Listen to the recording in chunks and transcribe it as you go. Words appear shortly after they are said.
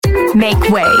Make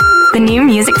way. The new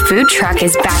music food truck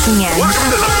is backing in.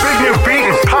 Welcome to the big new beat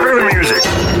and popular music.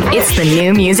 It's the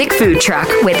new music food truck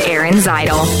with Aaron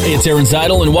Zytle. Hey, it's Aaron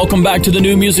Zytle, and welcome back to the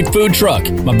new music food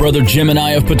truck. My brother Jim and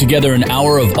I have put together an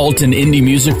hour of alt and indie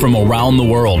music from around the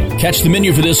world. Catch the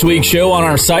menu for this week's show on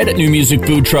our site at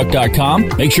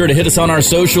newmusicfoodtruck.com. Make sure to hit us on our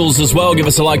socials as well. Give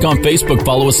us a like on Facebook.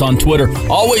 Follow us on Twitter.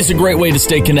 Always a great way to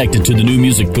stay connected to the new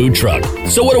music food truck.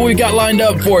 So what do we got lined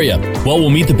up for you? Well, we'll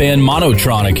meet the band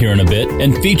Monotronic here in a bit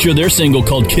and feature their single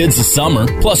called Kids of Summer,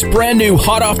 plus brand new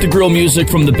hot off the grill music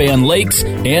from the band Lakes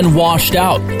and Washed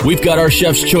Out. We've got our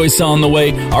Chef's Choice on the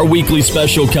way, our weekly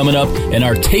special coming up, and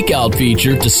our takeout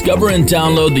feature, Discover and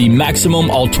Download the Maximum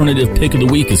Alternative Pick of the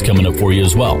Week, is coming up for you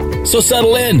as well. So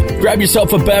settle in, grab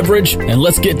yourself a beverage, and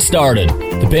let's get started.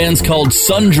 The band's called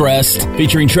Sundressed,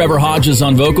 featuring Trevor Hodges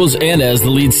on vocals and as the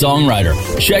lead songwriter.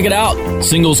 Check it out.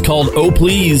 Single's called Oh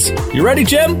Please. You ready,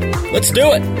 Jim? Let's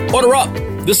do it. Order up.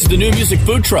 This is the new music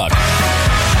food truck.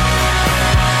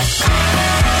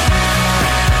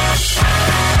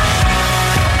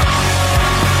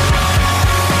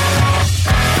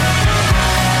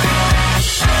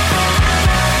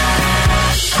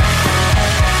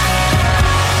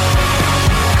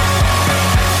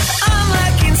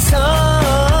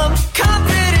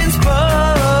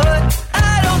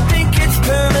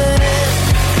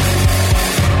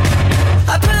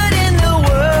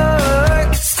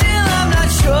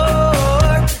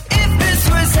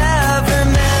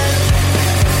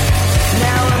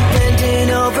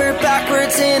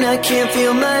 I can't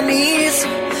feel my knees.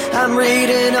 I'm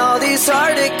reading all these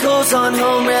articles on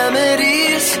home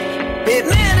remedies. It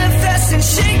manifests in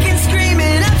shaking,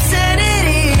 screaming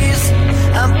obscenities.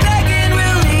 I'm begging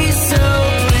release, so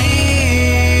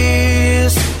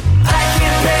please. I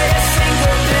can't pay a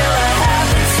single bill. I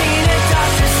haven't seen a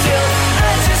doctor still.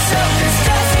 I just hope this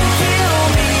doesn't kill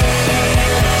me.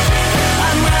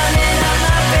 I'm running on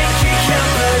my bank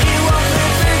account, but you won't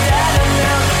live for that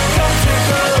amount.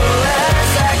 Comfortable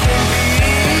as I can be.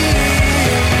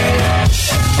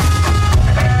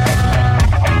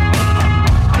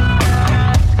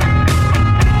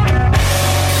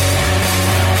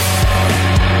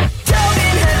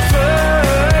 Delving head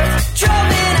first,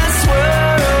 driving I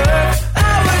swerve.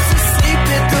 Hours asleep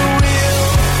at the wheel.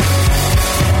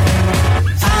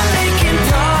 I'm making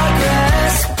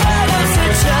progress, but I'm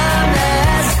such a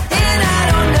mess, and I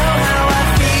don't know how I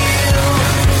feel.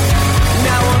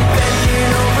 Now I'm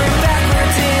bending over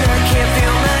backwards and I can't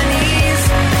feel my knees.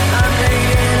 I'm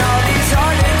reading all these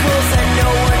articles that no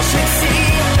one should see.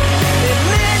 It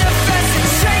manifests in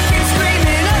shaking,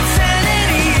 screaming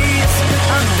obscenities.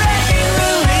 I'm begging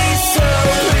release, so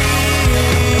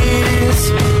please.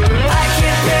 I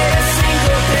can't pay a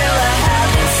single bill. I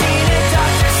haven't seen a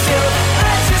doctor still.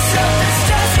 I just hope this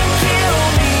doesn't kill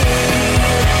me.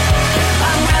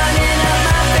 I'm running up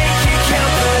my bank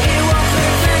account, but it won't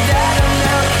live for that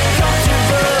amount.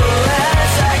 Comfortable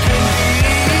as I can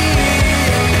be.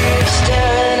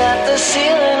 Staring at the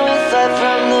ceiling with light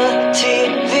from the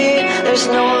TV. There's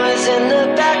noise in the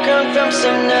background from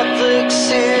some Netflix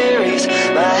series.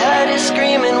 My head is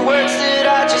screaming words that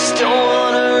I just don't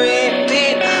want to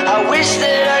repeat. I wish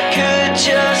that I could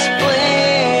just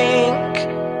blink.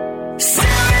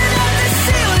 Staring at the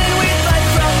ceiling with light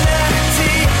from the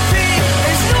TV.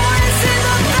 There's noise in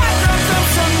the background from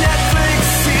some Netflix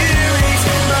series.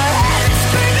 My head is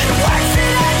screaming words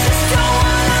that I just don't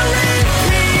want to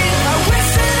repeat. I wish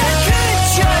that I could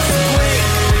just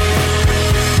blink.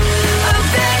 I'm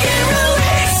begging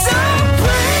release, so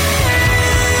please.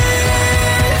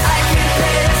 I can't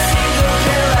pay a single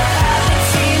bill. I haven't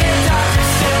seen a doctor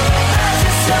still. I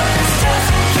just hope this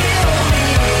doesn't kill me.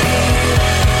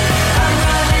 I'm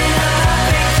running on my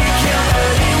bank account,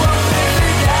 but it won't live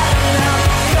for that amount.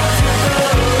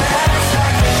 Comfortable as I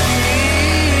can be.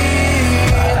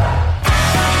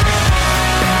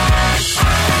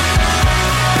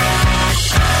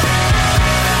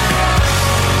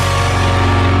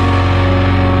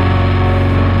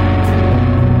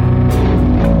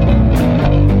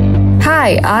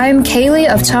 Hi, I'm Kaylee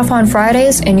of Tough on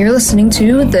Fridays, and you're listening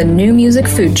to the New Music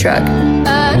Food Truck.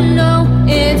 I know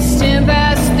it's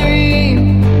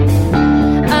 3:10.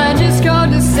 I just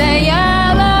called to say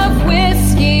I love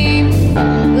whiskey.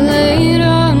 Late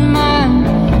on mine,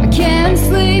 I can't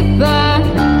sleep, but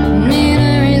need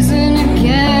a reason to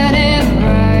get it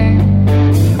right.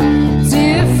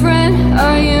 Dear friend,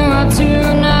 are you up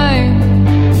tonight?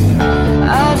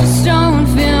 I just don't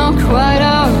feel quite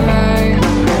alright.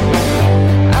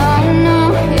 I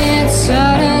know it's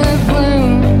out of the blue,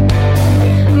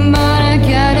 but I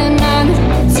got another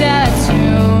tattoo.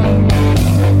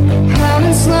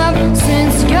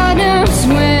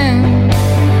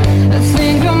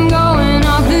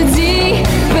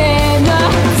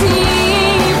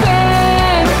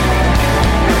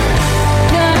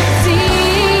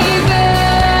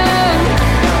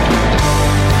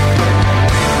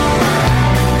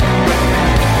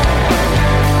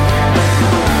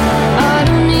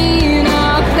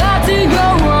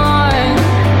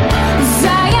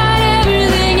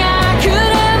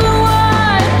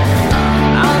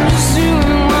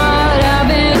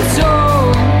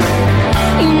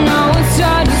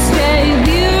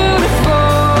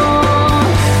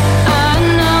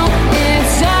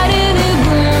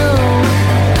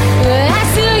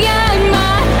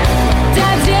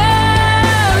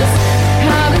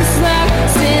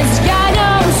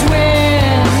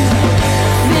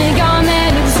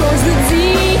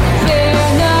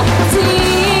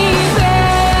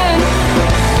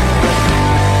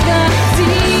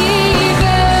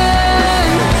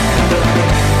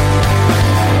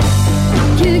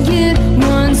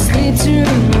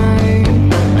 tonight.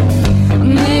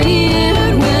 Maybe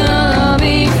it will all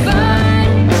be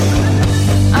fine.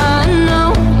 I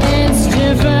know it's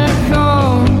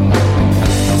difficult.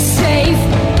 Safe,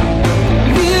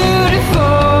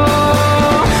 beautiful.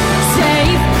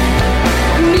 Safe,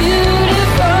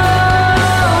 beautiful.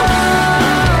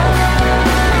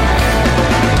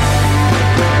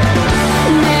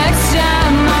 Next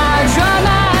time I draw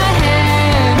my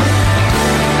hand,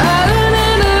 I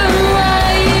remember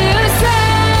what you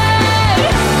said.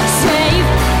 Safe,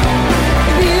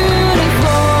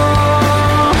 beautiful.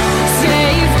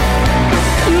 Safe,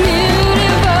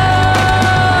 beautiful.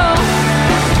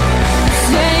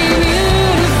 Safe,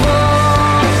 beautiful.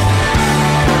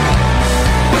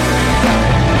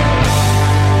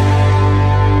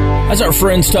 That's our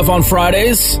friends Tough on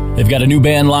Fridays. They've got a new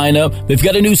band lineup. They've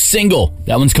got a new single.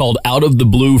 That one's called Out of the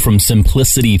Blue from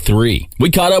Simplicity 3. We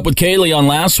caught up with Kelle on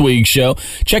last week's show.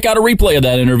 Check out a replay of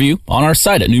that interview on our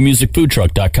site at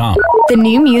newmusicfoodtruck.com. The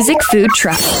New Music Food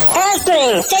Truck.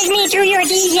 Austin, take me through your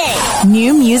DJ.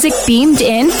 New music beamed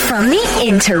in from the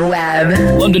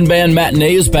interweb. London band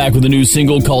Matinee is back with a new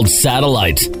single called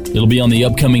Satellite. It'll be on the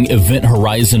upcoming Event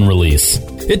Horizon release.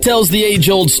 It tells the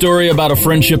age-old story about a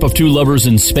friendship of two lovers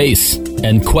in space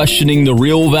and questioning the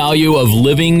real value of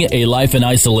living a life in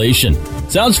isolation.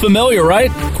 Sounds familiar,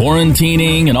 right?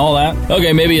 Quarantining and all that.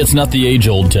 Okay, maybe it's not the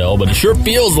age-old tale, but it sure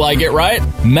feels like it, right?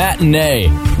 Matinee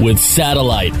with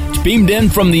Satellite. It's beamed in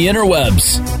from the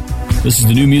interwebs. This is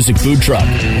the New Music Food Truck.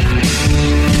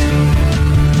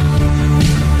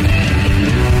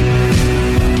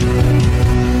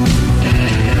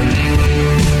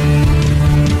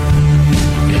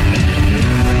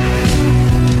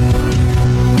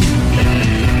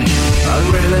 I'd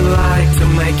really like to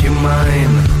make you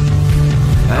mine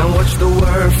and watch the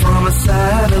world from a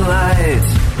satellite.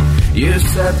 You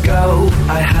said go,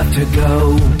 I have to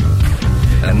go,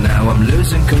 and now I'm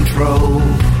losing control.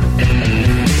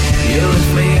 You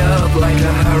lift me up like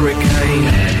a hurricane.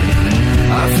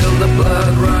 I feel the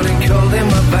blood running cold in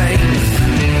my veins.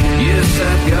 You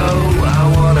said go, I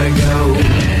wanna go,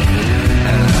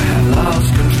 and I have lost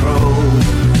control.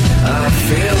 I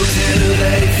feel too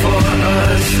late for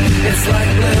us. It's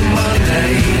like Blue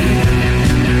Monday.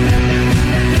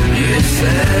 You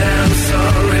said I'm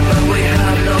sorry, but we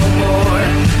have no more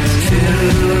to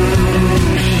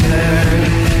share.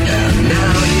 And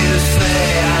now you say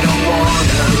I don't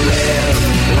wanna live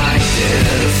like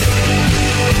this,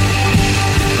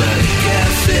 but I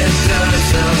guess it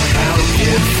doesn't help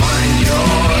you find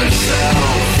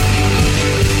yourself.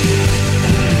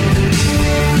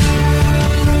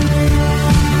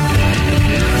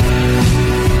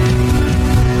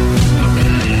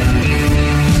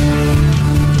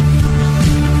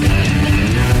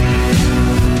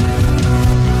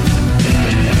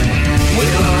 We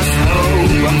lost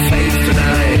hope on faith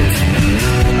tonight.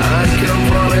 I can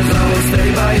promise I will stay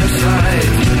by your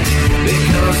side.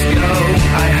 Because go,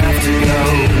 I have to go,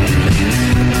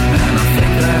 and I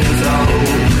think that is all.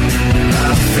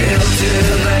 I feel too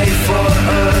late for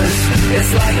us.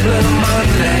 It's like Blue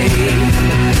Monday.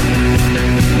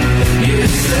 You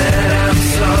said I'm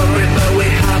sorry, but we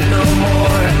have no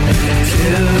more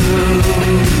to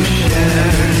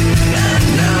share. And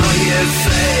now you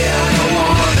say I don't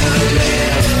wanna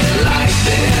live like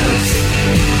this,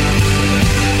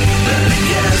 but I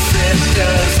guess it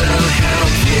doesn't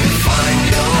help you find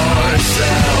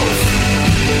yourself.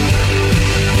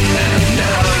 And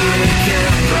now you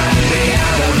can't drag me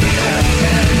out of here.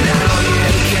 And now you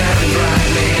can't drag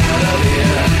me out of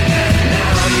here. And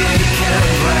now you can't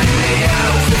drag me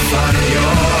out to find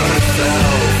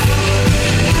yourself.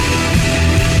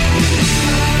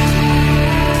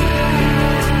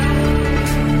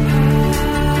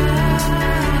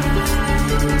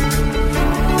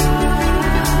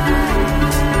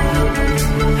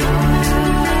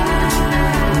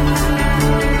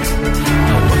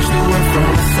 I watch the world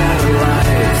from a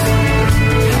satellite.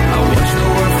 I watch the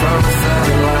world from a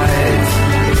satellite.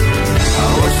 I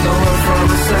watch the world from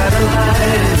a satellite.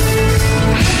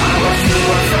 I watch the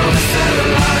world from a satellite.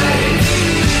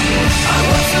 I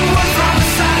watch the world from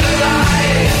a satellite.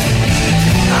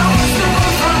 I watch the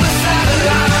world from a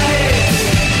satellite.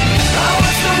 I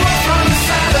watch the world from a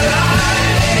satellite.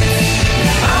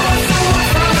 I watch the world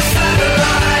from a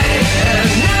satellite. And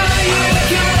now you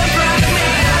can't drag me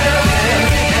out of it.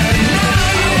 And now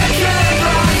you can't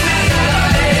drag me out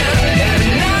of it. And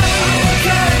now you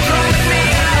can't drag me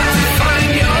out to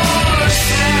find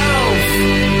yourself.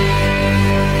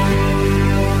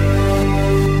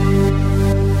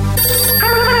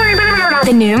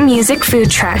 The New Music Food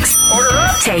Trucks. Order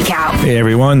Takeout. Hey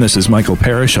everyone, this is Michael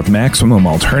Parrish of Maximum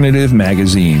Alternative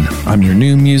Magazine. I'm your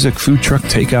new music food truck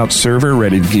takeout server,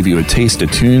 ready to give you a taste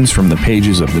of tunes from the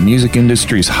pages of the music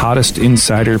industry's hottest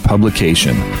insider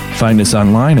publication. Find us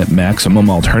online at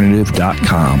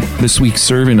MaximumAlternative.com. This week's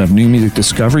serving of new music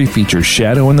discovery features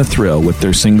Shadow and the Thrill with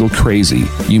their single Crazy.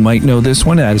 You might know this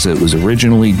one as it was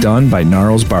originally done by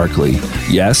Gnarls Barkley.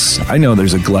 Yes, I know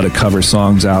there's a glut of cover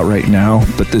songs out right now,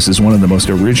 but this is one of the most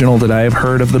original that I have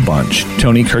heard of the bunch.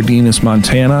 Tony Cardenas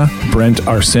Montana, Brent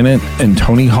Arsenet, and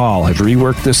Tony Hall have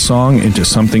reworked this song into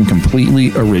something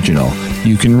completely original.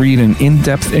 You can read an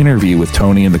in-depth interview with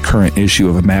Tony in the current issue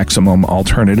of Maximum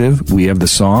Alternative. We have the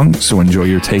song, so enjoy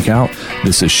your takeout.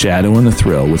 This is Shadow and the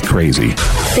Thrill with Crazy.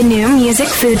 The new music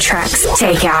food trucks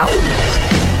takeout.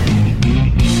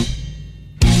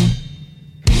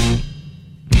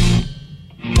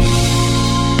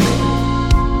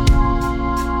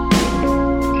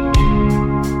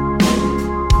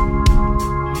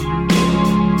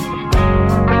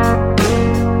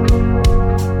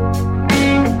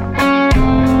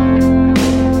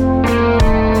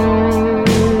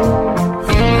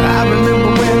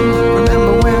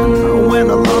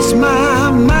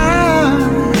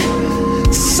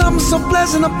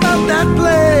 About that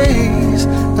place,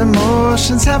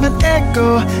 emotions have an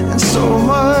echo and so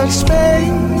much space.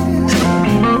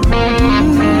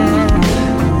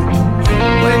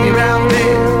 When you're out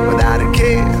there without a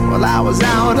care, well, I was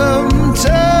out of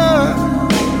turn.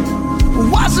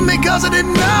 Wasn't because I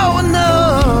didn't know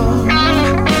enough,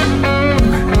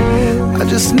 I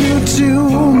just knew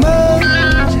too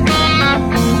much.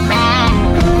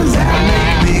 That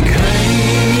made me crazy.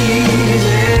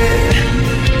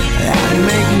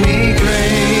 Make me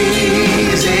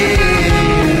crazy.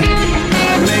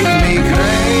 Make me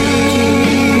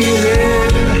crazy.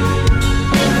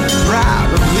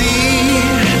 Probably.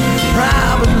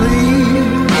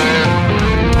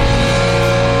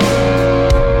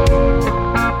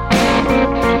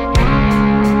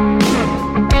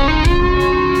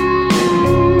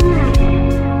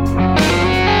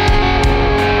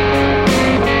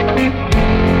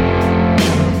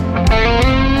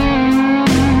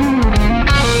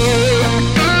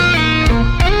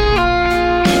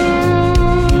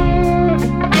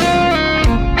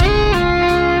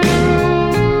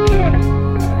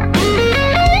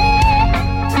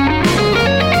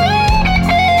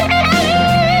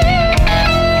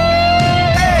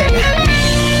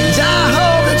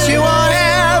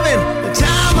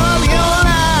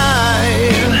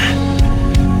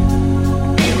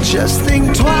 Just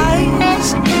think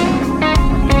twice.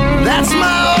 That's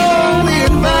my only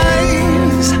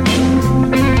advice.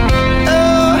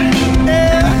 Oh,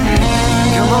 yeah.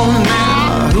 Come on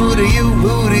now. Who do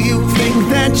you think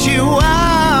that you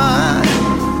are?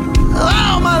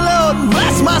 Oh, my Lord,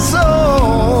 bless my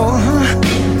soul.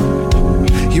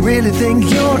 You really think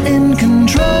you're in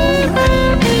control?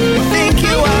 You think you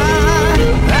are?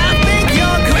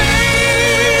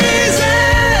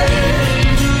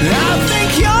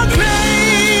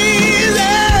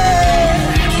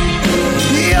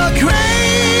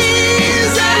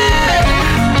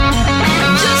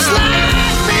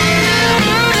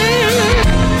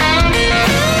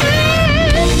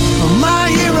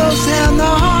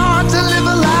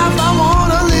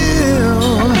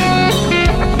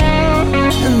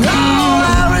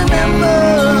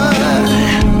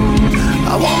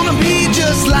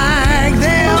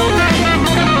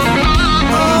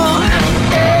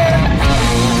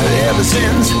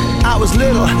 Since I was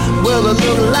little, well, a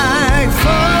little like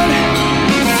fun.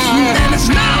 And it's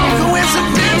no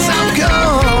coincidence I've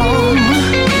come.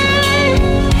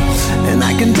 And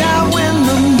I can die when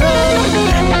I'm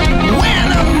done.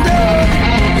 When I'm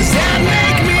done. Does that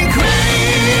make me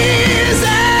crazy?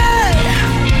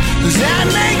 Does that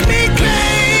make me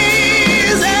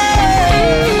crazy?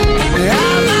 I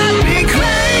might be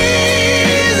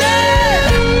crazy.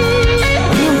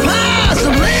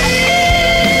 Possibly.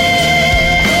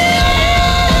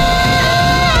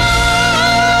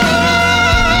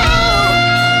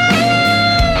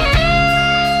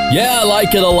 Yeah, I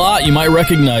like it a lot. You might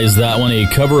recognize that one, a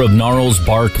cover of Gnarls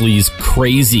Barkley's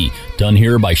Crazy, done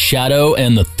here by Shadow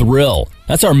and the Thrill.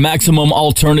 That's our Maximum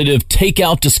Alternative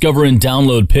Takeout, Discover, and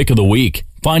Download pick of the week.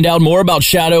 Find out more about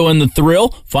Shadow and the Thrill.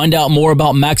 Find out more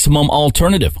about Maximum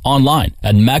Alternative online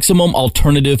at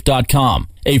MaximumAlternative.com.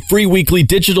 A free weekly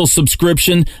digital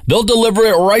subscription. They'll deliver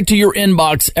it right to your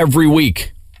inbox every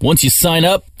week. Once you sign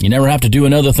up, you never have to do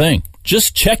another thing.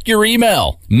 Just check your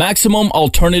email.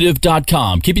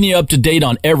 MaximumAlternative.com, keeping you up to date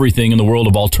on everything in the world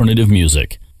of alternative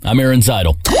music. I'm Aaron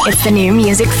Zytle. It's the new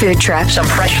music food truck. Some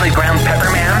freshly ground pepper,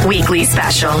 ma'am. Weekly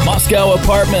special. Moscow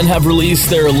Apartment have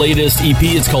released their latest EP.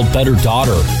 It's called Better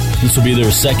Daughter. This will be their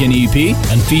second EP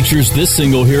and features this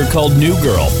single here called New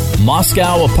Girl.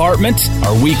 Moscow Apartment,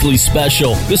 our weekly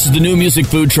special. This is the new music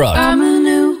food truck. I'm a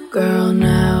new girl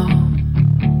now.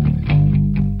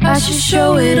 I should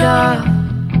show it off.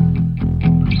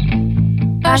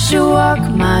 I should walk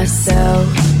myself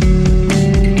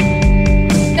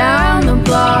down the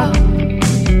block.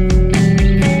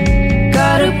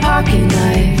 Got a pocket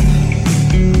knife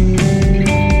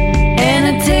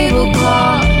and a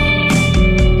tablecloth.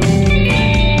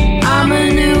 I'm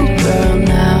a new girl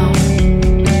now.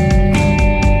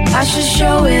 I should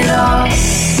show it off.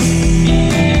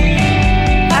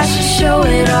 I should show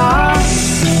it off.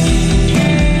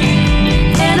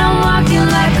 And I'm walking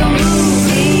like a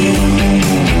movie.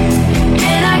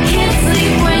 And I can't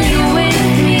sleep when you're with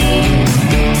me.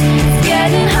 It's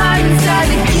getting hot inside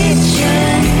the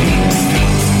kitchen.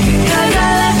 'Cause I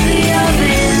left the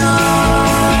oven on.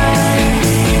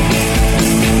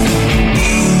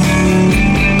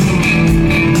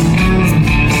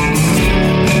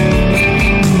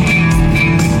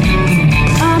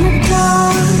 I'm a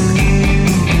dog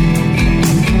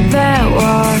that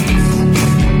walks,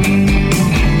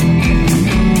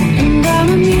 and I'm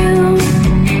immune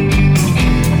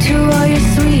to all your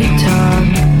sweet talk.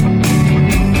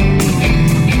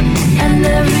 And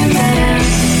every man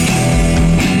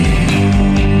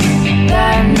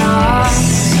that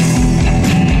knocks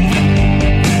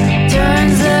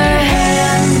turns the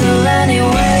handle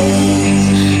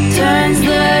anyways, turns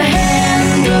the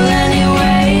handle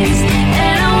anyways.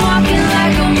 And I'm walking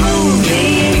like a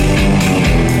movie,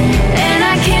 and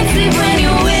I can't sleep when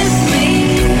you're with me.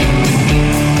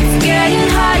 It's getting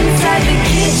hot inside the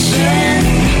kitchen,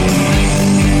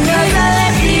 'cause I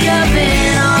left the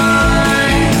oven on.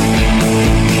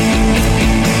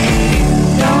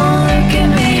 Don't look at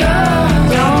me, oh,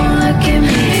 don't look at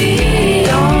me,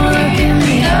 don't look at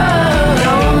me, oh,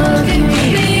 don't look at me,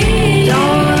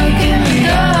 don't look at me,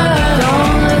 oh,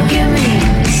 don't look at me.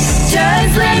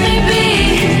 Just let me be,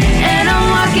 and I'm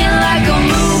walking like a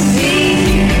movie,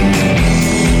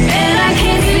 and I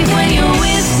can't sleep when you're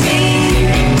with me.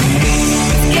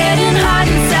 It's getting hot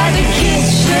inside the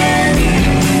kitchen,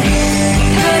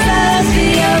 'cause I left the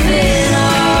oven on.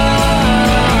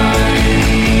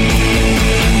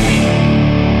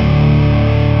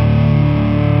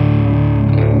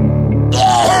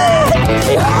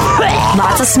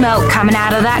 Lots of smoke coming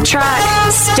out of that truck.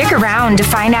 Stick around to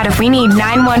find out if we need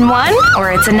 911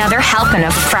 or it's another helping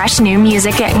of fresh new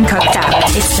music getting cooked up.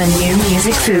 It's the new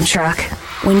music food truck.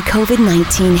 When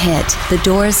COVID-19 hit, the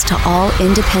doors to all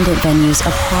independent venues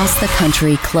across the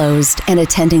country closed and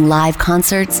attending live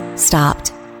concerts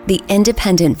stopped. The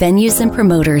independent venues and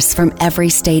promoters from every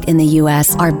state in the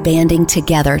U.S. are banding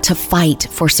together to fight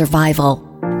for survival.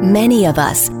 Many of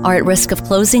us are at risk of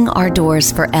closing our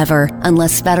doors forever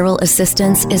unless federal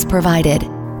assistance is provided.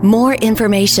 More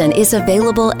information is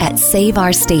available at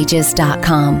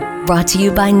SaveOurStages.com. Brought to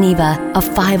you by NEVA, a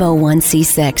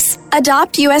 501c6.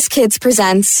 Adopt US Kids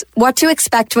presents What to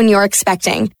Expect When You're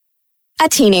Expecting. A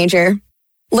teenager.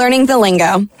 Learning the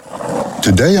lingo.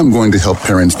 Today I'm going to help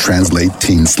parents translate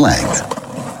teen slang.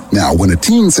 Now, when a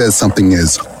teen says something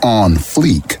is on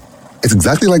fleek, it's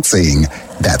exactly like saying,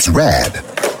 that's rad.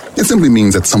 It simply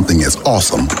means that something is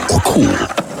awesome or cool.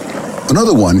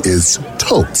 Another one is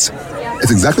totes.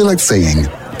 It's exactly like saying,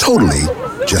 totally,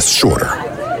 just shorter.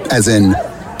 As in,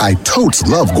 I totes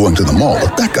love going to the mall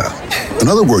with Becca.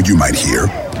 Another word you might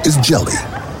hear is jelly.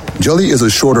 Jelly is a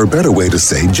shorter, better way to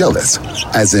say jealous.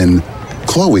 As in,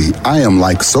 Chloe, I am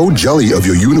like so jelly of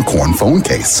your unicorn phone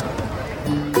case.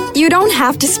 You don't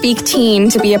have to speak teen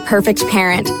to be a perfect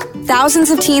parent. Thousands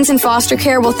of teens in foster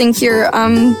care will think you're,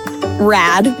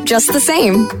 rad, just the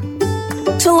same.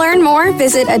 To learn more,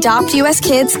 visit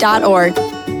adoptuskids.org.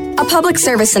 A public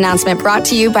service announcement brought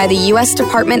to you by the U.S.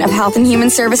 Department of Health and Human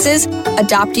Services,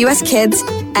 Adopt U.S. Kids,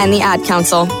 and the Ad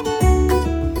Council.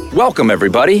 Welcome,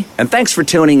 everybody, and thanks for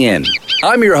tuning in.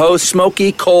 I'm your host,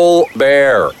 Smokey Cole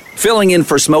Bear, filling in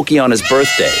for Smokey on his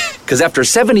birthday, because after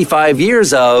 75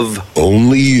 years of...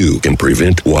 Only you can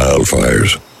prevent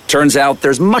wildfires. Turns out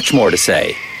there's much more to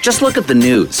say. Just look at the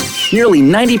news. Nearly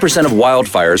 90% of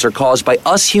wildfires are caused by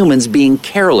us humans being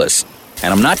careless.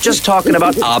 And I'm not just talking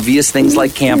about obvious things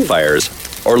like campfires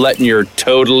or letting your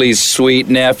totally sweet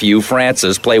nephew,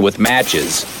 Francis, play with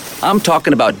matches. I'm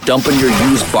talking about dumping your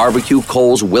used barbecue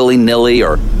coals willy-nilly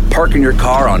or parking your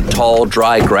car on tall,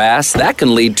 dry grass. That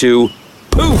can lead to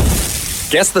poof.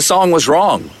 Guess the song was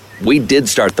wrong. We did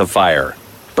start the fire.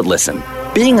 But listen,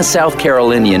 being a South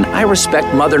Carolinian, I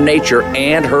respect Mother Nature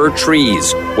and her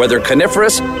trees, whether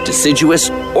coniferous, deciduous,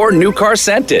 or new car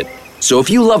scented. So if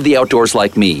you love the outdoors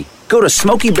like me, go to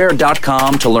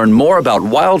SmokeyBear.com to learn more about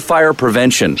wildfire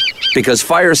prevention, because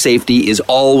fire safety is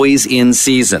always in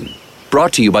season.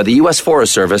 Brought to you by the U.S.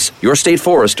 Forest Service, your state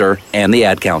forester, and the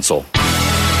Ad Council.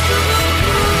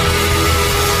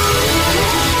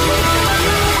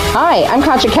 Hi, I'm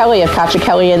Katya Kelle of Katya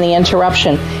Kelle and the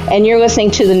Interruption, and you're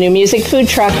listening to the New Music Food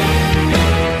Truck.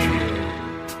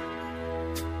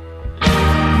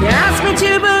 You ask me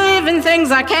to believe in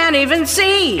things I can't even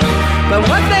see, but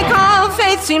what they call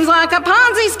faith seems like a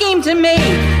Ponzi scheme to me.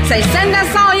 Say, send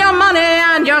us all your money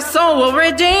and your soul will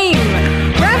redeem.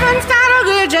 Reverend's not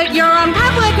allergic, you're on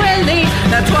public relief.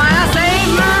 That's why I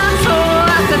save my soul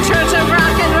at the Church of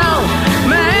Rock and Roll.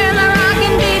 Man, the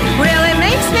rockin' beat really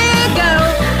makes me go.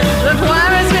 The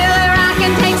choir is really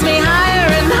rockin', takes me higher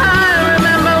and higher.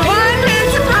 Remember, one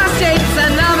man's apostates,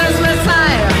 another's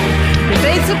Messiah.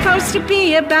 Faith's supposed to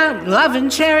be about love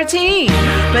and charity,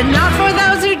 but not for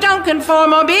those who don't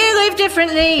conform or believe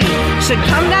differently. Should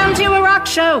come down to a rock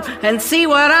show and see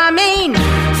what I mean.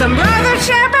 Some brothers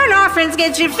share burnt offerings,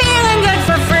 get you feeling good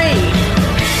for free.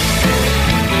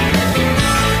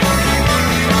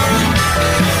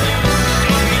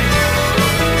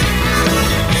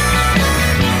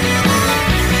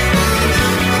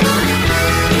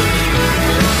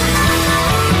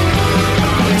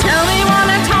 Tell me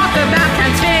wanna talk about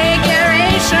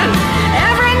transfiguration.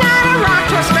 Every night a rock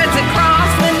tour spreads across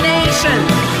the nation.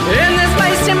 In this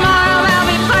place tomorrow they'll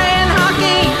be playing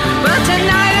hockey, but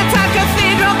tonight it's a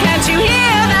cathedral, can't you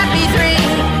hear that B3?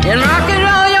 In rock and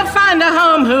roll you'll find a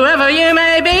home, whoever you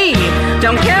may be.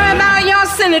 Don't care about your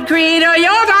synod creed or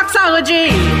your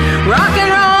doxology. Rock and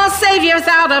roll save you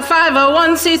without a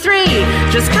 501c3.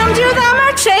 Just come to the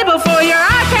merch table for your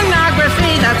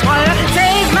iconography. That's why I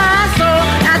save my soul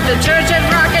at the Church of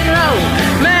Rock and Roll.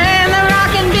 Man, the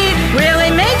rockin' beat really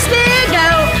makes me go.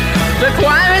 The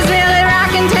choir is really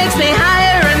rockin', takes me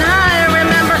higher and higher.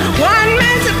 Remember, one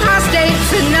man's apostates,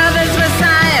 another's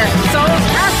Messiah. Souls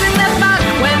passing the buck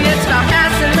when it's about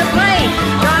passing the plate.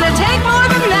 Gonna take more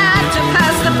than that to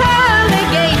pass the pearly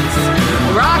gates.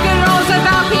 Rock and roll's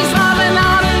about peace, love, and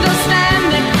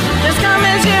understanding. Just come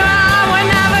as you are, we're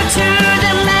never too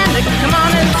demanding. Come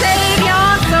on and save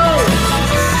your soul.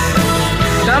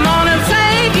 Come on and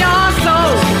save your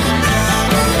soul.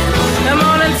 Come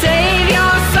on and save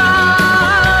your soul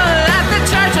at the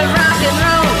Church of Rock and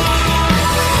Roll.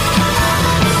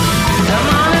 Come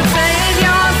on and save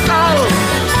your soul.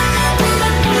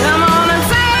 Come on and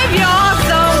save your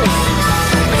soul.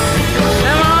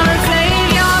 Come on and save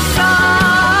your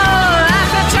soul at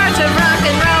the Church of Rock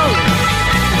and Roll.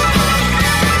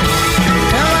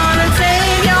 Come on and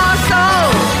save your soul.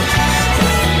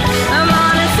 Come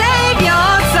on and save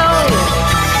your soul.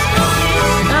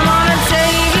 Come on and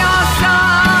save your soul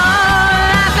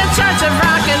at the Church of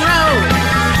Rock and Roll.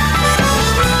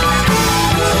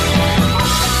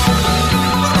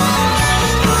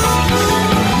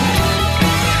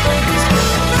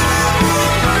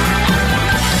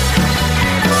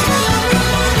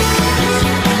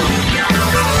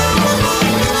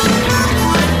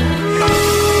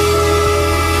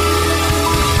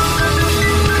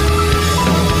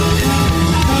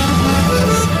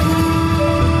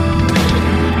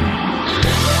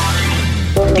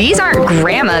 These aren't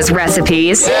Grandma's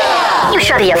recipes. You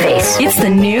shut your face. It's the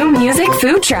New Music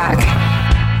Food Truck.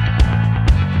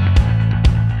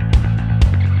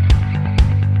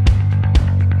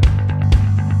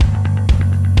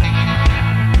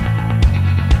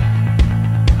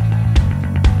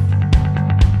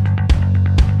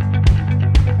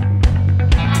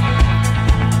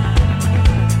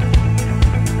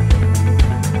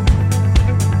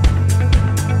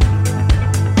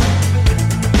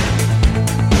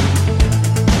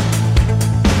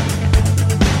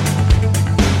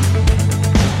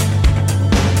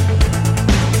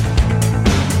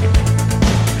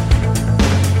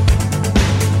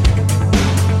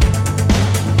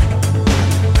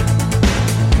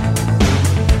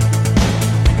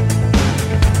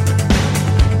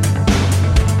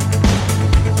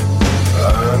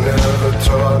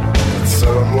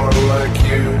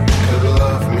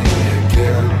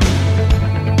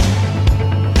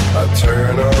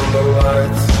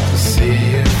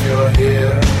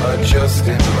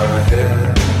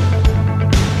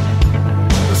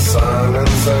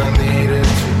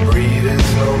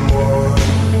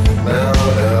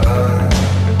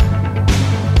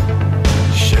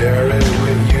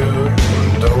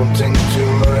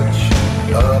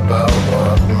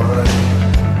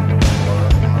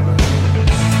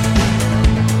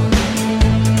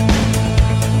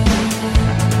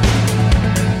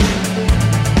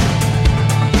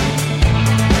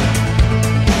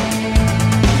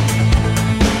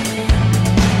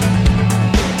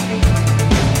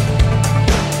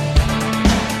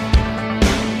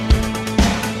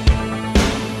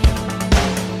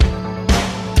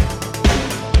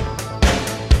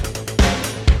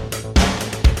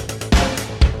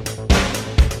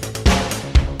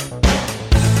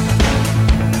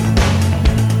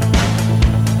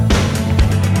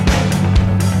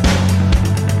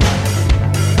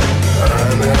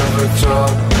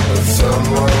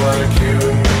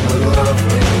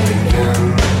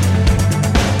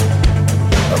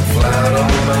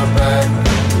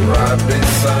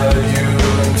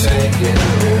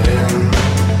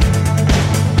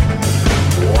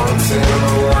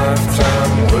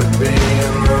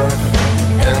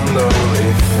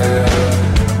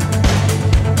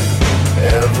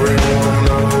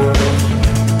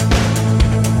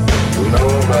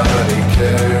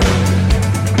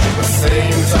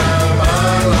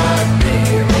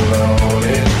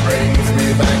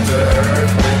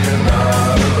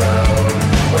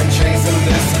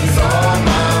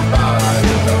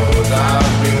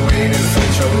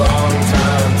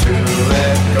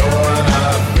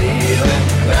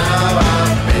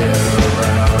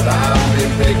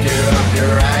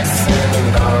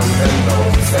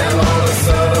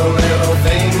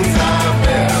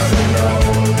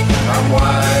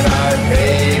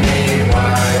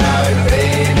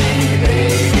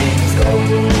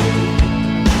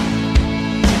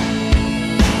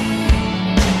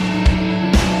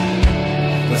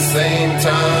 same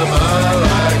time I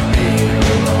like being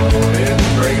alone. It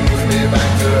brings me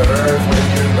back to earth when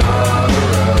you're not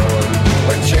around.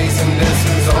 When chasing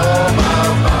distance, all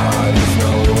my body's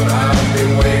known. I've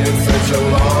been waiting such a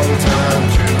long time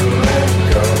to let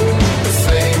go. The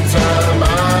same time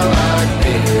I like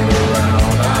being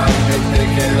around. I've been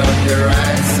picking up your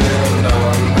accent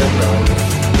unbeknownst.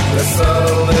 The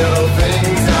subtle little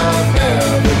things I've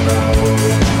never known.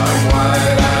 I'm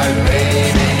wide-eyed,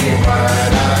 baby,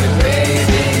 wide-eyed,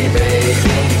 baby,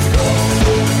 baby's gone.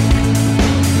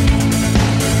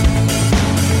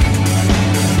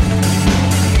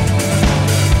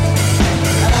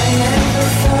 I never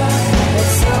thought that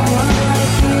someone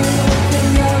like you could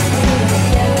love me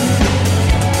again.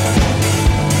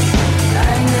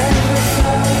 I never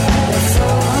thought that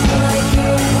someone like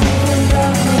you could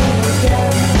love me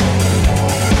again.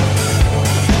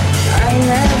 I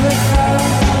never thought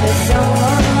that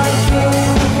someone like you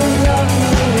could love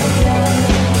me again.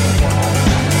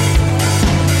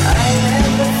 I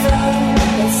never thought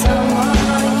that someone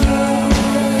like you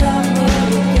could love me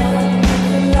again,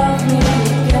 could love me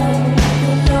again,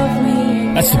 could love me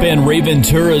again. That's the band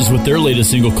Rayventuras with their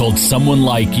latest single called Someone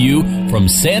Like You from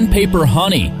Sandpaper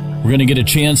Honey. We're going to get a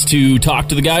chance to talk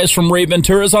to the guys from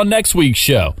Rayventuras on next week's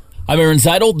show. I'm Aaron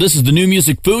Zytle. This is the New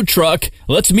Music Food Truck.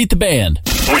 Let's meet the band.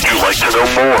 Would you like to know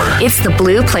more? It's the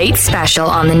Blue Plate Special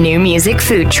on the New Music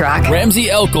Food Truck. Ramsey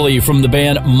Elkley from the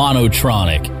band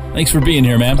Monotronic. Thanks for being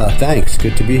here, man. Thanks.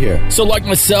 Good to be here. So like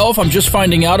myself, I'm just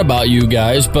finding out about you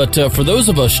guys, but for those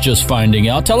of us just finding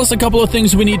out, tell us a couple of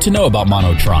things we need to know about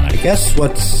Monotronic. I guess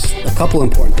what's a couple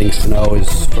important things to know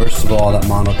is, first of all, that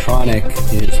Monotronic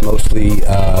is mostly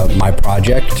my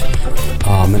project,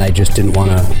 and I just didn't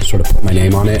want to sort of put my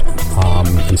name on it,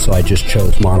 and so I just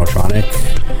chose Monotronic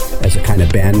as a kind of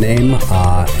band name,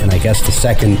 and I guess the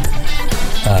second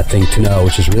thing to know,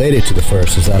 which is related to the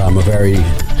first, is that I'm a very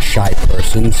shy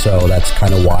person, so that's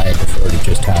kind of why I prefer to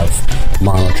just have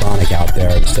Monotronic out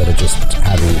there instead of just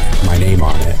having my name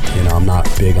on it. You know, I'm not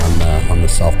big on the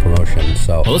self-promotion.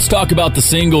 So well, let's talk about the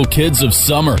single Kids of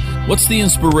Summer. What's the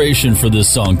inspiration for this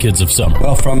song, Kids of Summer?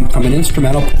 Well, from an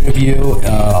instrumental point of view,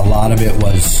 a lot of it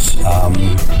was,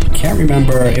 can't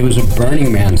remember, it was a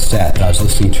Burning Man set that I was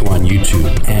listening to on YouTube,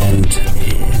 and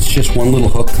it's just one little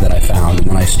hook that I found, and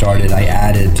when I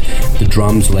added the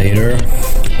drums later.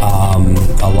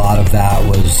 A lot of that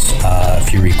was,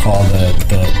 if you recall,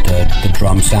 the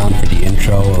drum sound for the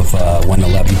intro of When the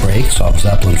Levee Breaks off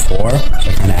Zeppelin 4. So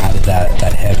I kind of added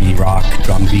that heavy rock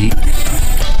drum beat.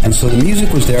 And so the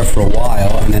music was there for a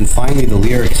while, and then finally the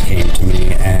lyrics came to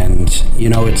me, and you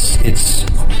know, it's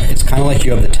kind of like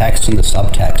you have the text and the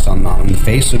subtext. On the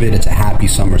face of it, it's a happy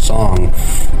summer song,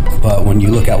 but when you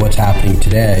look at what's happening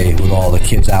today with all the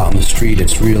kids out in the street,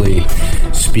 it's really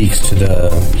speaks to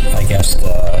the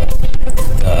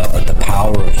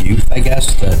power of youth, I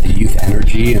guess, the youth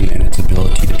energy and its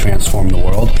ability to transform the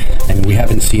world. And we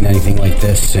haven't seen anything like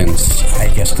this since,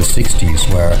 I guess, the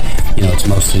 60s, where, you know, it's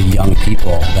mostly young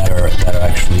people that are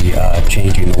actually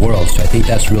changing the world. So I think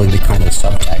that's really the kind of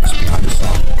subtext behind the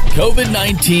song.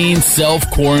 COVID-19,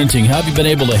 self-quarantine. How have you been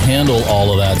able to handle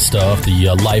all of that stuff,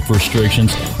 the life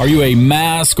restrictions? Are you a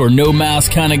mask or no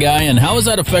mask kind of guy? And how has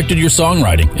that affected your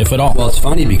songwriting, if at all? Well, it's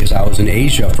funny because I was in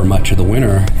Asia for much of the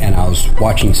winter, and I was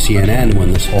watching CNN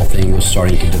when this whole thing was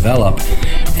starting to develop.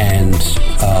 And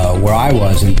where I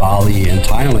was in Bali and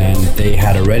Thailand, they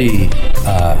had already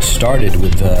started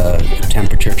with the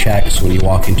temperature checks. When you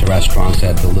walk into restaurants, they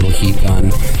had the little heat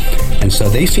gun. And so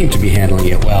they seemed to be handling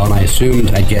it well, and I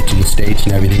assumed I'd get to the States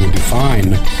and everything would be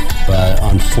fine, but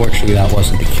unfortunately that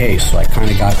wasn't the case. So I kind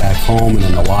of got back home, and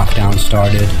then the lockdown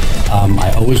started.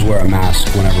 I always wear a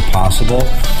mask whenever possible,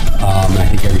 and I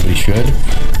think everybody should.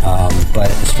 But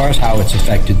as far as how it's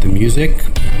affected the music,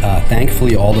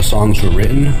 thankfully all the songs were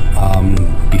written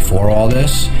before all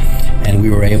this, and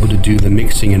we were able to do the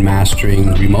mixing and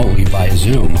mastering remotely via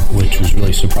Zoom, which was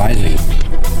really surprising.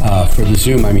 For the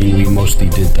Zoom, I mean, we mostly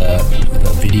did the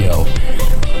video,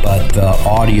 but the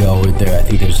audio there, I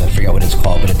think I forget what it's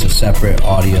called, but it's a separate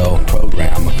audio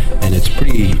program, and it's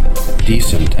pretty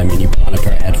decent. I mean, you put on a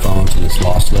pair of headphones and it's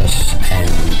lossless,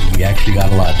 and we actually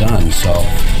got a lot done. So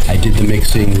I did the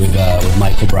mixing with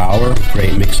Michael Brower,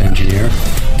 great mix engineer,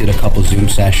 did a couple Zoom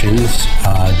sessions,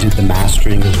 did the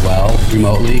mastering as well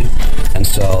remotely, and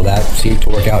so that seemed to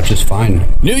work out just fine.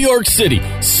 New York City,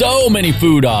 so many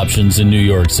food options in New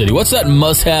York City. What's that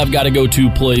must-have, gotta-go-to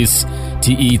place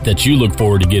to eat that you look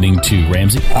forward to getting to,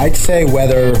 Ramsey? I'd say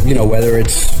whether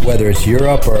it's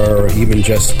Europe or even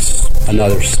just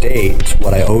another state,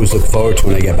 what I always look forward to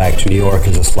when I get back to New York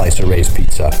is a slice of Ray's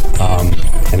pizza.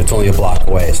 And it's only a block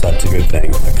away, so that's a good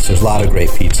thing. Because there's a lot of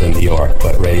great pizza in New York,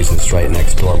 but Ray's is right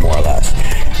next door, more or less.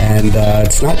 And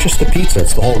it's not just the pizza;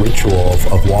 it's the whole ritual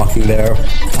of walking there.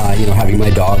 Having my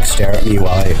dog stare at me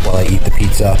while I eat the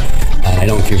pizza. And I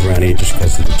don't give her any just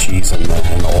because of the cheese and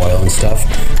the oil and stuff.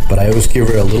 But I always give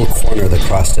her a little corner of the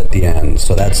crust at the end.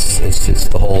 So it's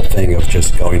the whole thing of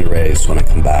just going to Ray's when I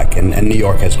come back. And New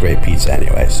York has great pizza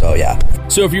anyway, so yeah.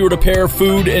 So if you were to pair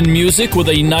food and music with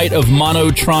a night of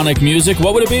monotronic music,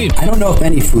 what would it be? I don't know if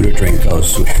any food or drink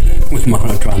goes with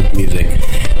monotronic music.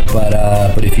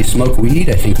 But if you smoke weed,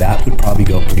 I think that would probably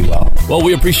go pretty well. Well,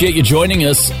 we appreciate you joining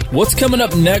us. What's coming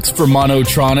up next for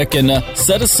Monotronic? And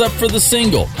set us up for the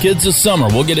single, Kids of Summer.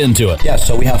 We'll get into it. Yeah,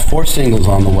 so we have 4 singles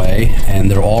on the way, and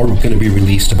they're all going to be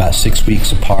released about 6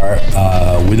 weeks apart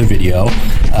with a video.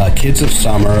 Kids of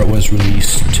Summer was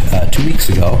released 2 weeks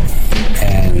ago,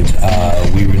 and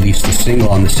we released the single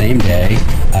on the same day,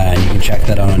 and you can check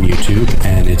that out on YouTube.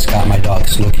 And it's got my dog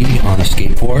Snooki on a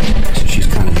skateboard, so she's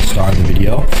kind of the star of the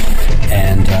video.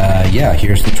 And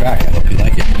here's the track. I hope you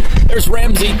like it. There's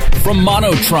Ramsey from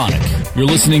Monotronic. You're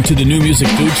listening to the New Music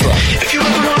Food Truck. If you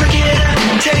ever want to get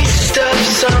a taste of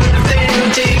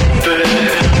something deeper,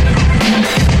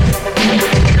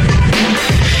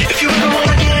 if you ever want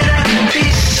to get a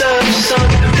piece of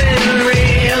something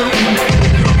real,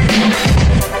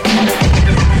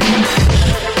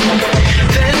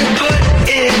 then put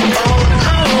it all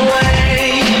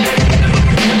away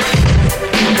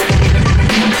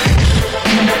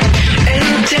and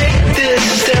take this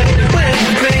step with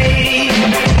me.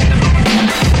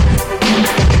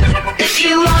 If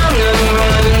you wanna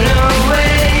run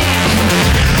away,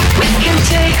 we can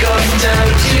take off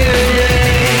time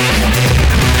today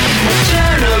and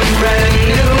turn a brand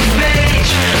new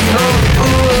page. Oh,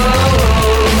 ooh, oh,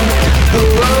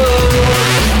 ooh, oh.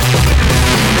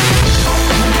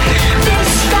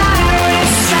 This fire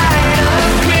inside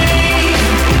of me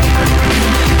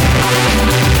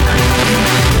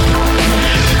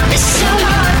is so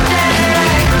hot that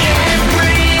I can't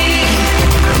breathe.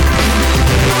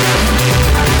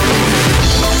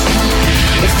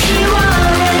 If you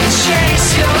wanna chase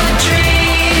your dreams,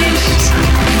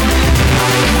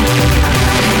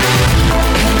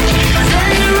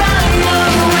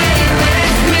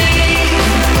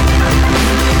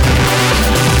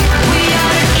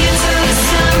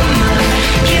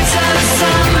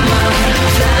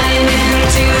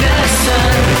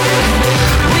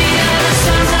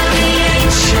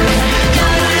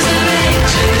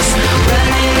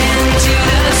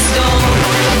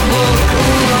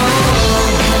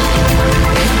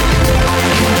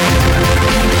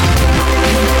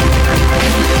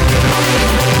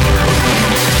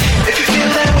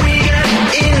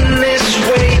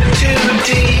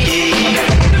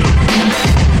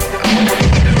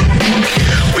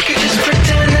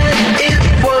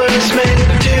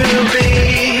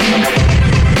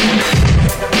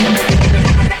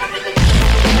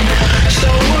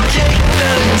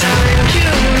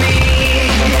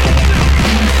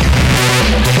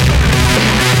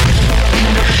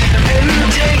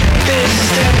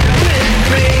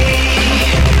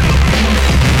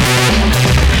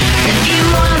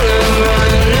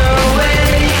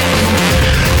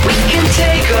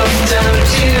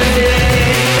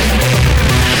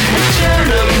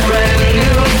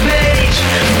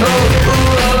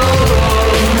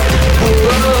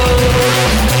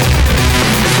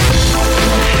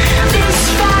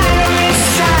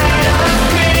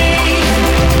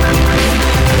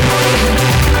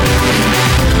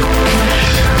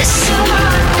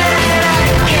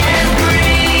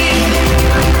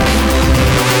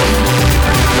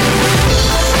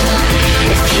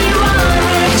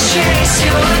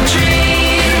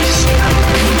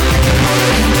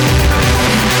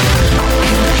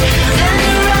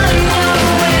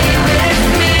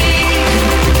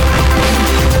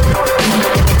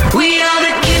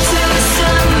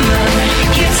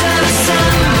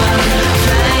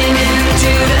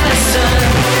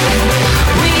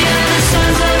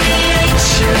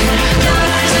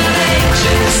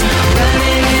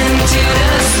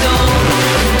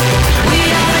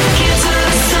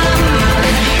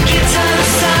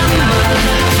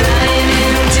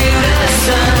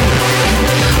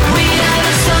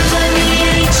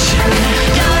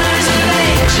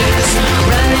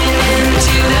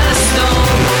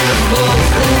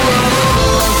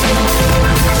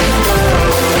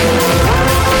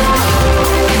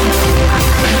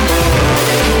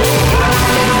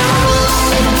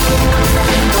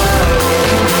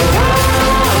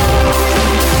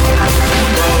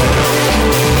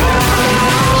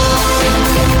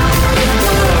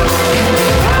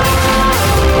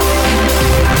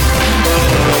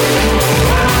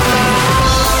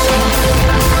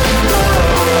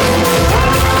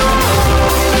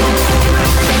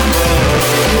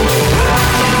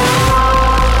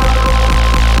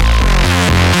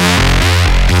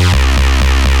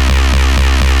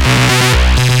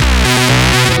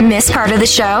 Miss part of the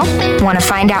show? Want to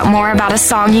find out more about a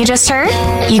song you just heard?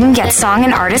 You can get song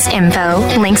and artist info,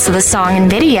 links to the song and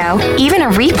video, even a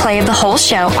replay of the whole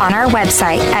show on our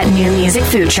website at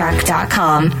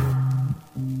newmusicfoodtruck.com.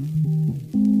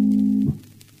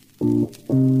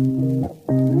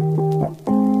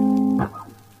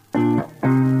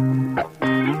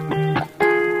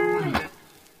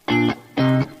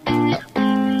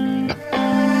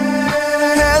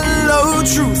 Hello,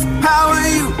 truth, how are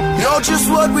you? You're just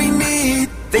what we need.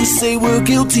 They say we're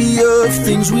guilty of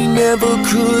things we never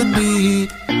could be.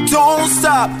 Don't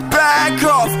stop, back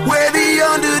off, we're the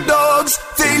underdogs.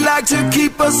 They like to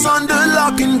keep us under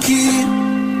lock and key.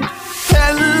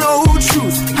 Hello,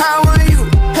 truth, how are you?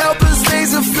 Help us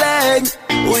raise a flag.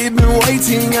 We've been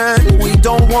waiting and we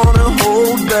don't wanna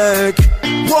hold back.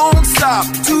 Won't stop,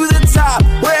 to the top,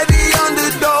 we're the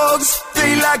underdogs.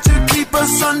 They like to keep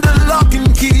us under lock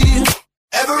and key.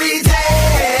 Every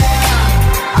day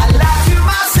I lie to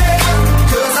myself,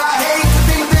 'cause I hate to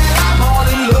think that I'm all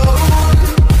alone.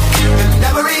 And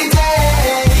every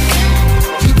day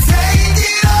you take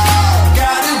it all,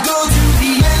 gotta go to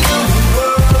the end of the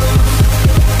world.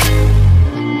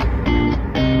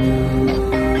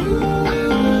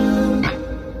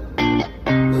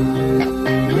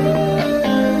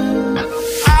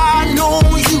 I know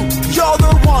you're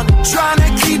the one trying to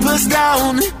keep us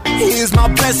down. Here's my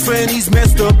best friend, he's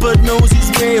messed up but knows his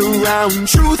way around.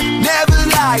 Truth never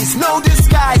lies, no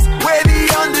disguise, we're the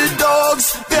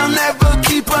underdogs. They'll never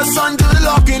keep us under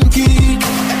lock and key.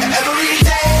 Every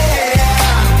day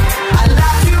I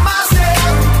lie to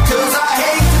myself, 'cause I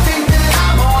hate to think that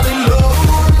I'm all alone.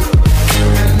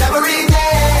 And every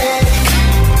day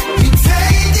you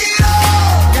take it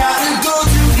all, gotta go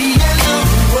to the end of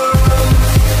the world.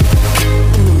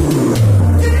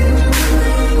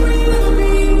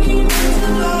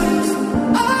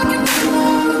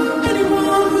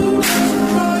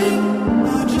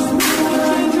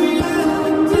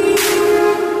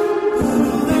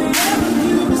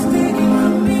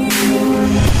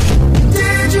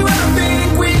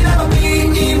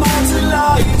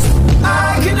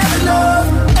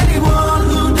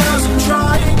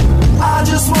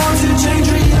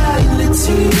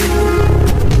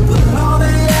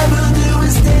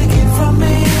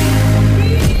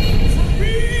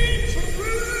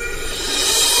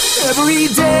 Every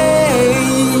day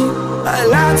I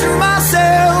lie to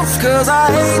myself, 'cause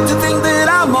I hate to think that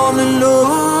I'm all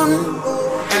alone.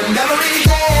 And every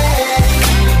day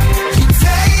you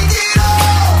take it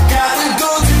all, gotta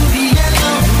go to the end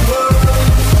of the world.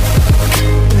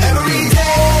 Every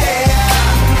day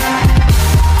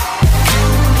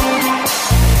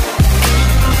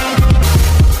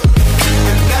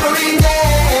and every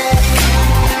day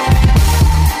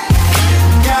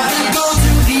gotta go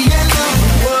to the end of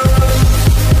the world.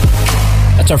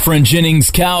 That's our friend Jennings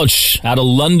Couch out of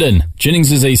London.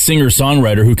 Jennings is a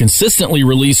singer-songwriter who consistently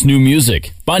releases new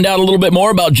music. Find out a little bit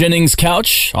more about Jennings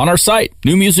Couch on our site,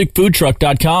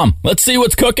 newmusicfoodtruck.com. Let's see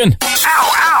what's cooking. Ow,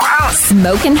 ow, ow!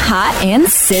 Smoking hot and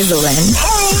sizzling.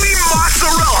 Holy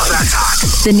mozzarella, that's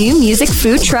hot! The new music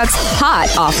food truck's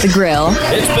hot off the grill.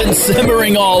 It's been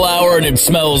simmering all hour and it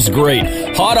smells great.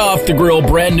 Hot off the grill,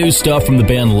 brand new stuff from the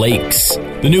band Lakes.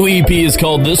 The new EP is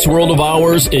called This World of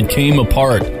Ours, It Came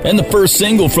Apart. And the first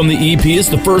single from the EP is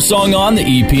the first song on the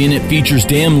EP, and it features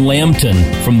Dan Lambton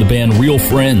from the band Real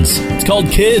Friends. It's called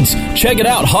Kids. Check it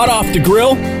out. Hot off the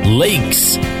grill,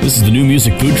 Lakes. This is the new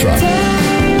music food truck.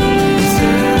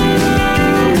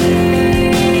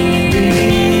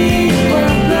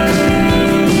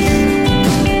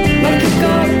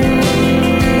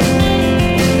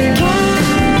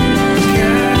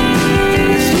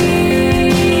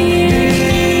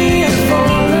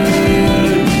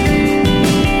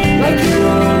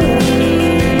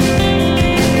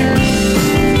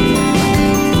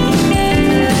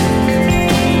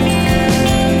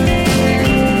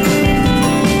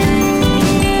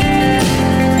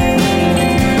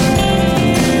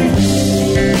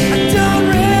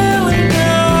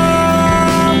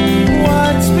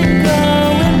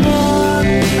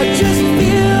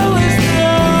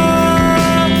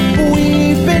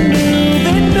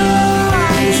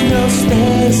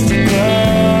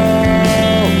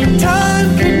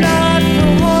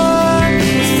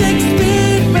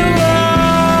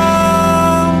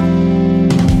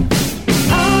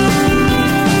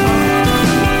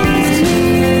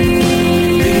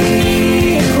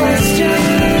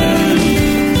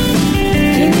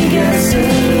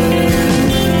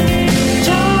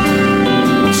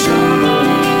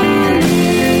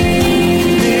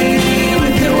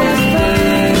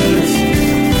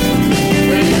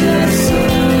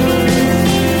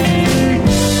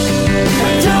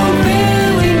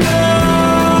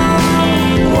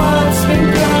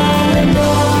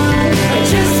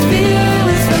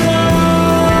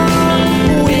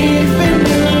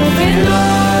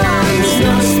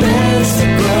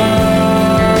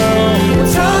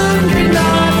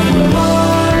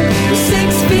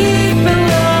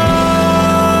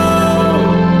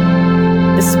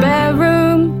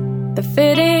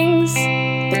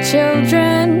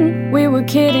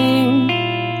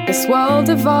 this world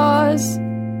of ours.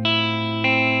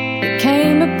 It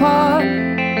came apart.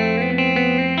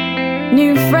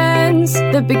 New friends,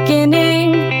 the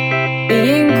beginning, the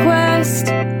inquest,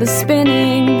 the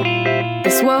spinning,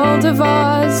 this world of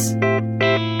ours.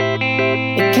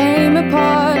 It came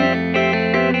apart.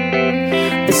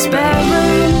 The spare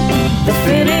room, the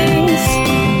fittings,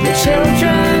 the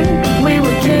children, we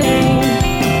were kidding.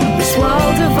 This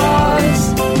world of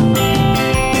ours,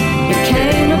 it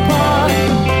came apart.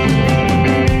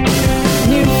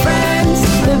 New friends,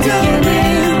 the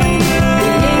beginning,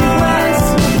 the inquest,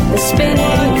 the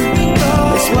spinning,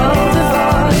 this world of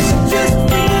ours, it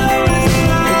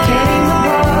came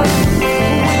apart.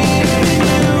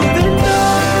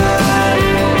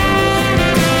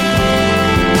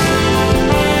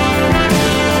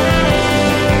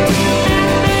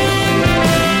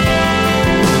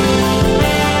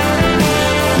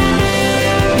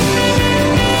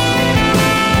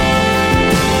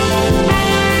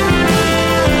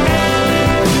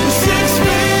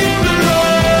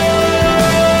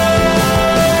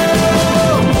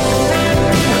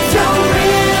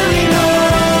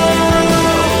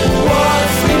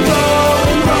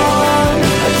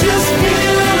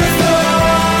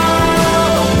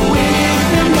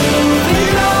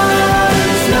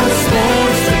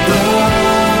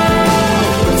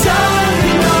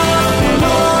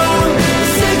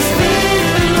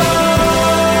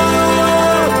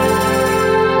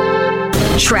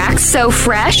 Tracks so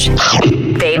fresh,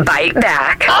 they bite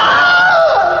back.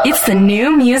 It's the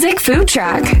New Music Food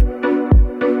Truck.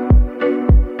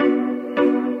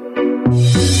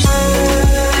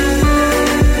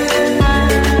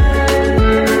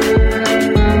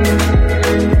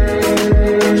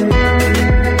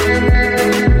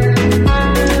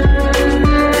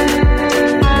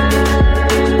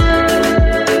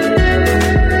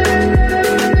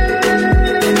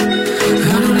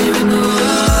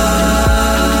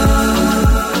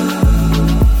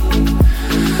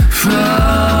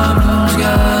 From those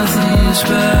guys, these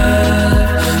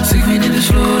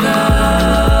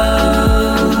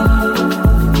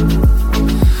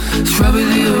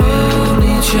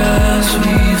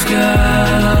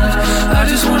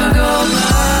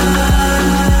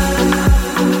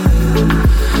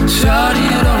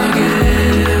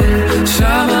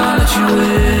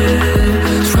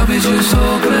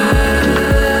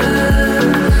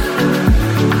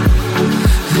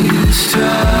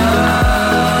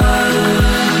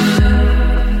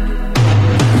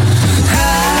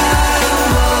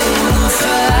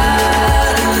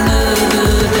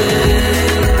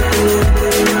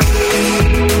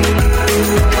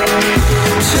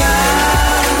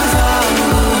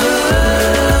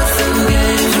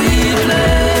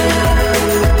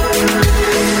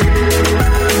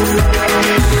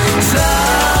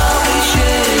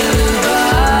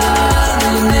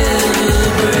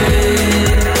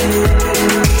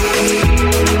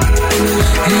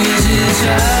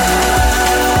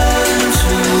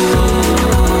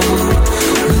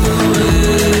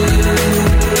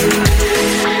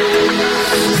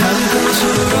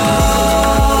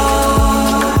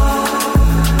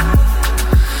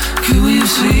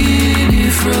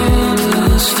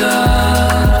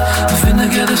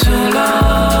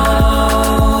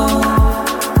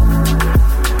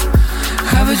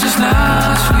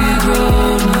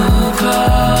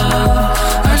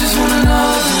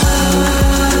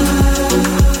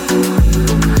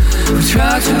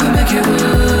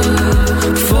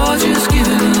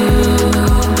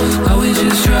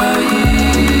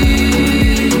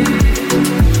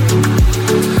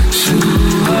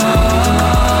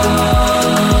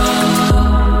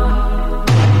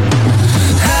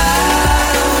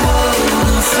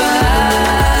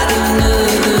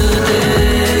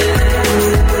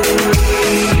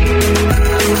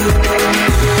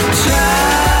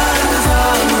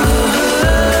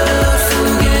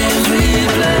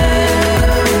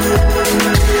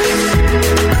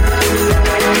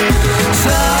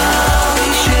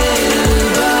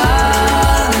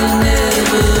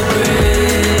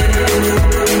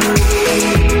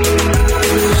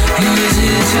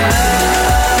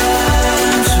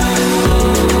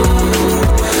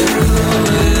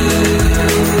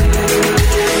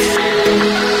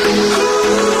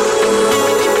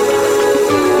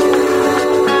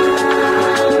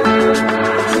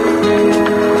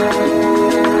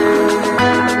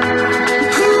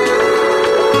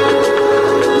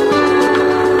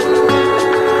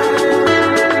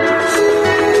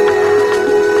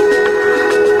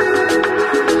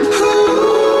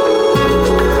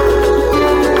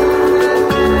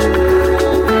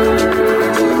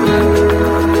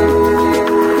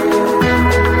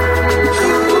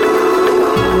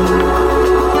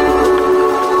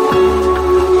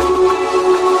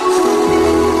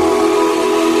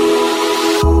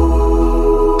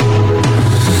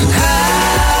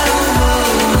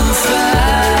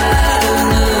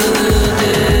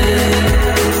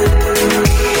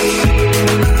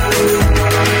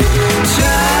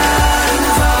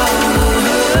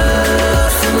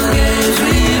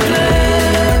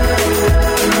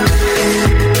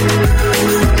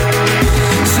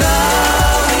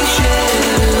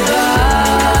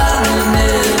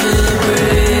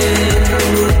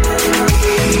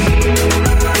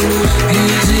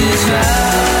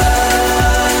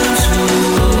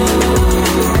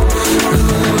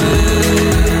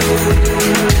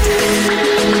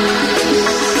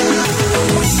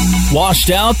Washed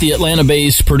Out, the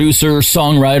Atlanta-based producer,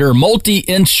 songwriter,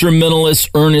 multi-instrumentalist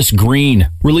Ernest Green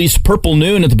released Purple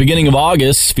Noon at the beginning of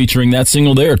August, featuring that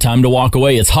single there, Time to Walk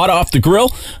Away. It's hot off the grill.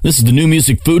 This is the New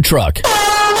Music Food Truck.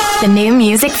 The New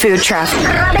Music Food Truck.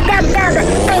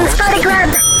 Thanks for the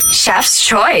grub. Chef's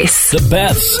Choice. The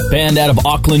Beths, band out of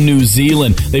Auckland, New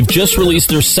Zealand. They've just released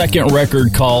their second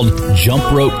record called Jump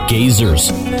Rope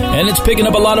Gazers. And it's picking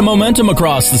up a lot of momentum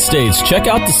across the states. Check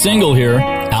out the single here,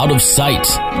 Out of Sight.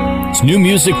 It's new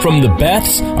music from the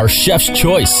Beths, our Chef's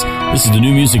Choice. This is the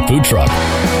New Music Food Truck.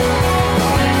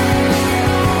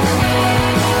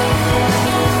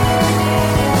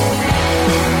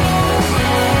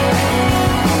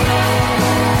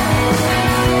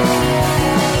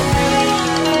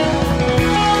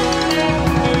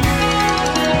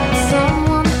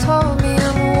 Someone told me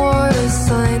I'm a water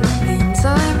sign. That means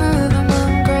I move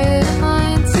among great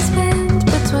minds. Suspend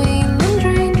between them,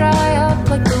 drain dry up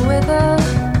like the weather.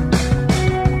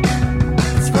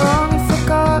 It's wrong and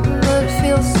forgotten, but it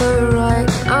feels so right.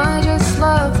 I just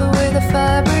love the way the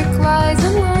fabric lies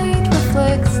and light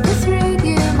reflects the thread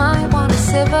you might want to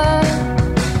sever. I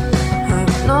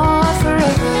don't know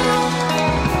forever.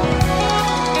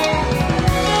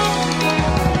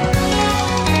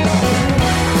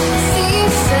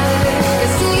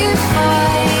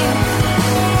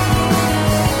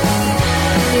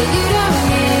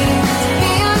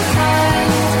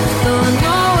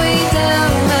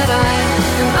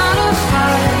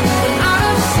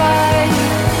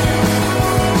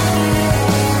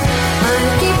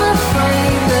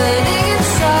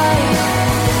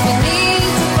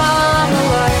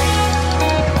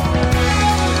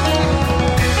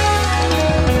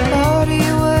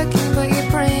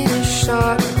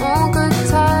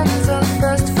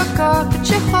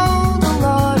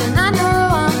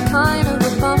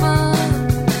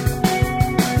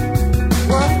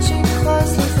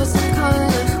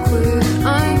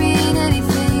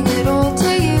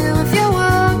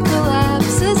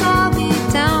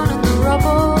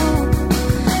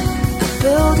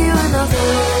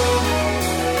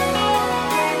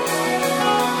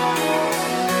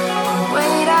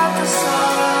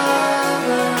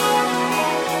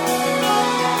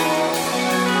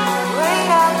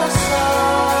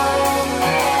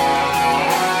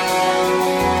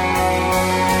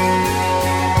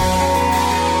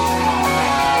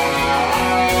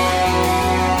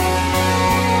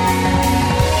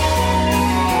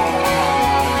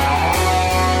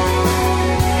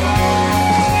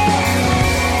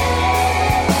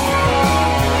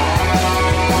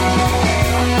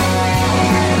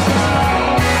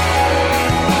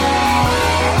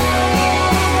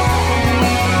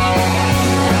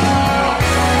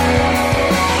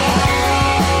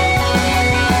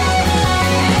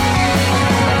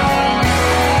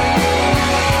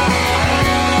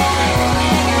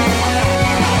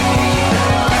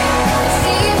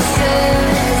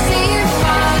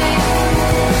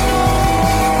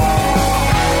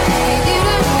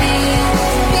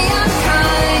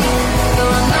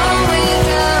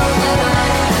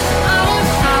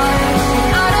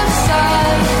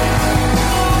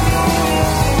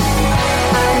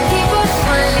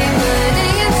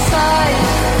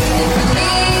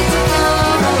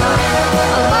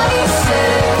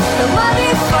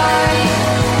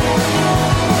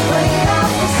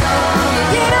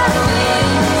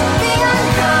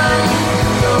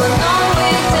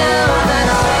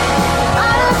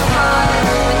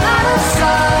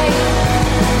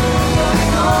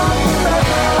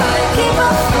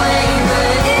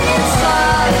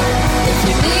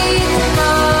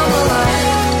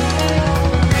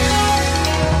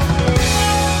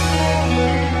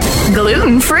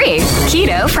 Gluten-free,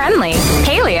 keto-friendly,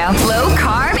 paleo,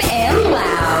 low-carb, and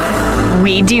loud.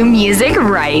 We do music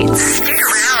right.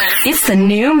 It's the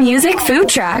New Music Food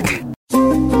Truck.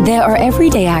 There are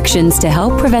everyday actions to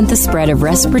help prevent the spread of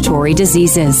respiratory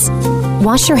diseases.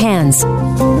 Wash your hands.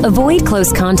 Avoid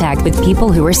close contact with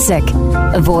people who are sick.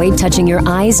 Avoid touching your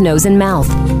eyes, nose, and mouth.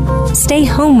 Stay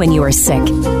home when you are sick.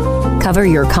 Cover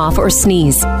your cough or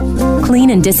sneeze.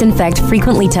 Clean and disinfect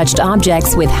frequently touched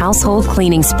objects with household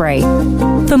cleaning spray.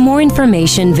 For more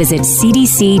information, visit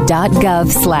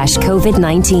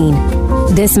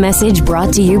cdc.gov/COVID-19. This message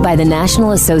brought to you by the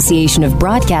National Association of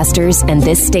Broadcasters and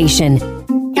this station.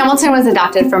 Hamilton was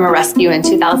adopted from a rescue in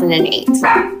 2008.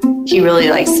 He really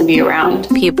likes to be around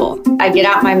people. I get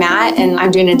out my mat and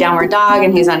I'm doing a downward dog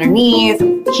and he's underneath.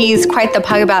 He's quite the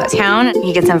pug about town.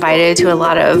 He gets invited to a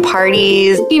lot of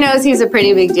parties. He knows he's a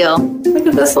pretty big deal. Look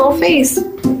at this little face.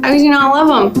 How could you not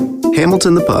love him?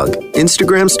 Hamilton the Pug,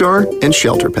 Instagram star and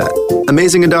shelter pet.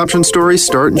 Amazing adoption stories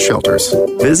start in shelters.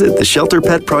 Visit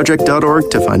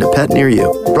theshelterpetproject.org to find a pet near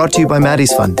you. Brought to you by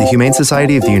Maddie's Fund, the Humane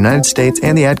Society of the United States,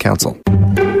 and the Ad Council.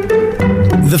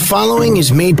 The following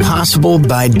is made possible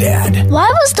by Dad. Why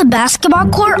was the basketball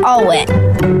court all wet?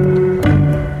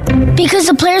 Because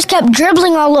the players kept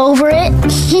dribbling all over it.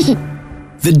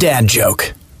 The dad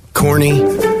joke. Corny,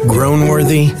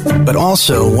 grown-worthy, but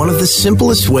also one of the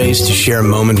simplest ways to share a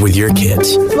moment with your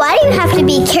kids. Why do you have to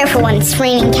be careful when it's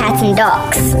raining cats and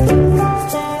dogs?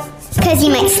 Because you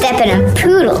might step in a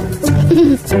poodle.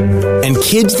 And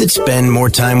kids that spend more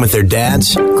time with their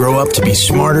dads grow up to be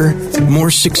smarter,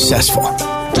 more successful.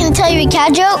 Can I tell you a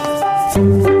cat joke?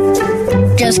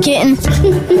 Just kidding.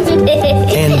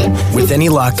 And, with any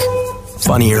luck,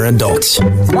 funnier adults.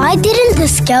 Why didn't the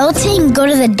skeleton go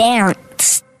to the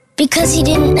dance? Because he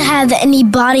didn't have any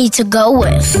body to go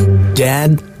with.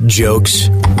 Dad jokes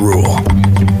rule.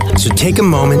 So take a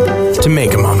moment to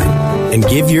make a moment and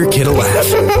give your kid a laugh.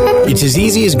 It's as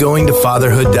easy as going to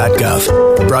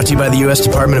fatherhood.gov. Brought to you by the U.S.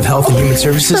 Department of Health and Human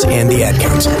Services and the Ad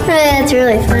Council. That's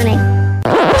really funny.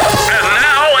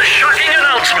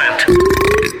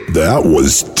 That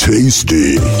was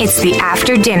tasty. It's the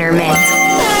After Dinner Mint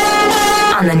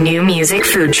on the New Music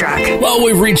Food Truck. Well,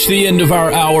 we've reached the end of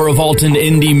our hour of Alton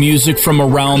indie music from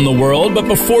around the world, but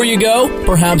before you go,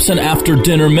 perhaps an After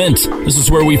Dinner Mint. This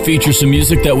is where we feature some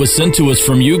music that was sent to us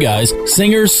from you guys.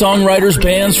 Singers, songwriters,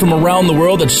 bands from around the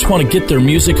world that just want to get their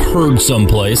music heard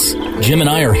someplace. Jim and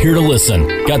I are here to listen.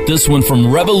 Got this one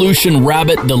from Revolution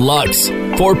Rabbit Deluxe,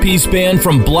 4-piece band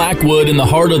from Blackwood in the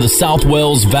heart of the South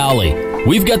Wales Valley.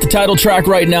 We've got the title track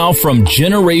right now from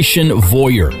Generation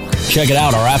Voyeur. Check it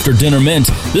out, our After Dinner Mint.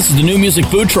 This is the New Music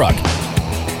Food Truck.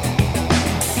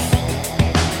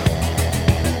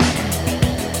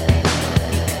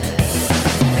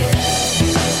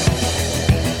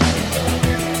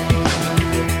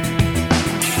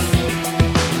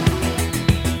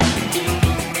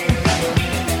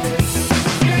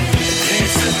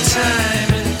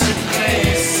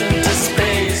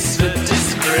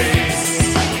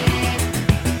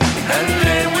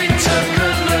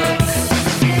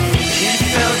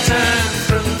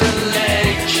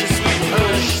 Just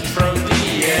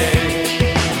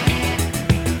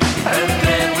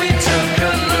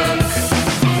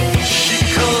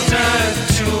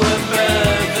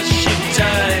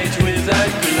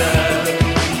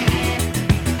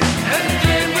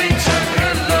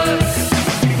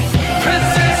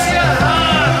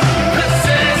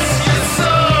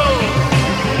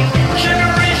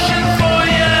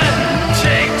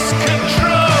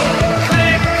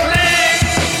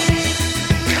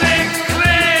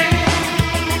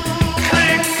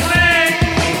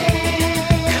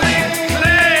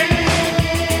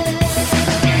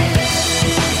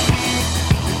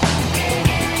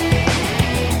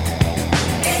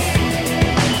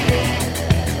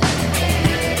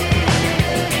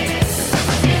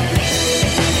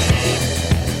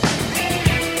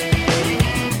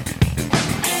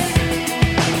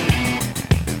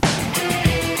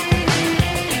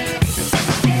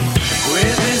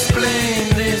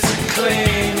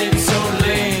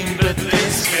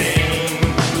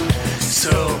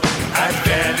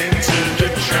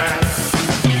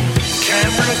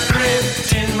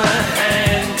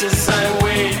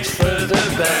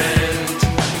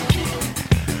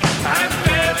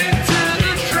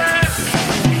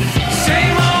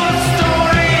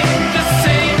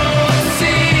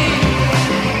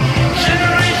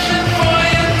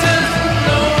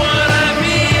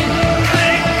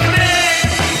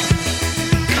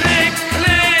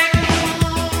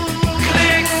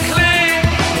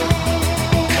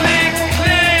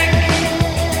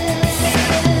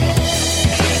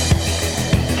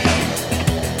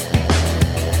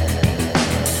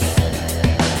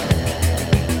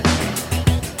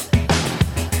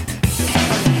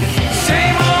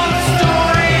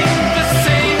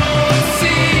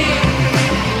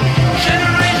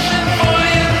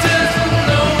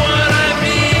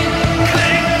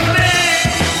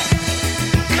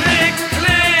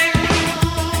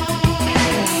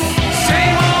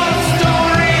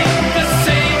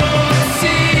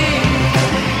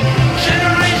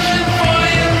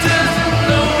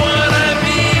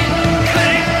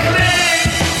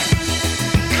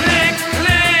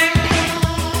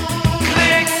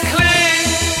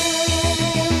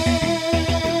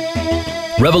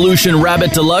Revolution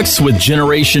Rabbit Deluxe with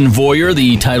Generation Voyeur,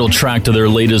 the title track to their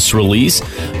latest release,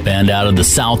 band out of the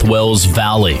South Wales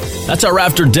Valley. That's our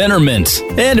After Dinner Mint.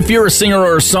 And if you're a singer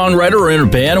or a songwriter or in a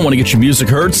band and want to get your music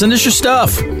heard, send us your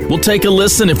stuff. We'll take a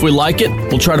listen. If we like it,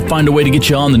 we'll try to find a way to get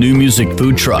you on the New Music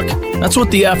Food Truck. That's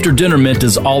what the After Dinner Mint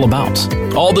is all about.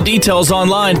 All the details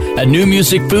online at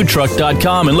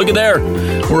newmusicfoodtruck.com. And look at there,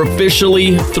 we're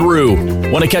officially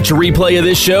through. Want to catch a replay of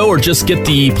this show or just get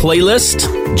the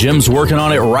playlist? Jim's working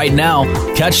on it right now.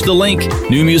 Catch the link,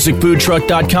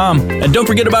 newmusicfoodtruck.com. And don't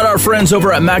forget about our friends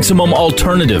over at Maximum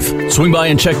Alternative. Swing by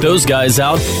and check those guys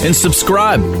out and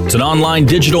subscribe. It's an online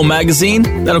digital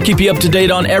magazine that'll keep you up to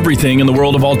date on everything in the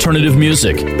world of alternative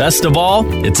music. Best of all,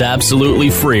 it's absolutely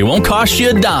free. Won't cost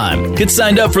you a dime. Get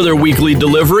signed up for their weekly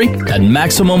delivery at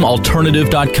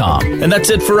MaximumAlternative.com. And that's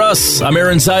it for us. I'm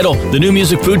Aaron Zytle. The New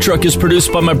Music Food Truck is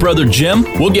produced by my brother Jim.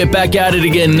 We'll get back at it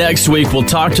again next week. We'll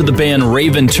talk to the band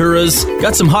Rayventuras.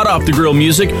 Got some hot off the grill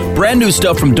music. Brand new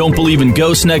stuff from Don't Believe in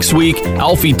Ghosts next week.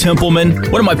 Alfie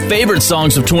Templeman. One of my favorite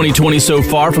songs of 2020 so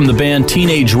far from the band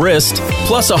Teenage Wrist.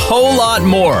 Plus a whole lot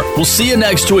more. We'll see you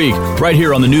next week right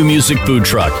here on the New Music Food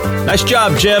Truck. Nice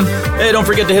job, Jim. Hey, don't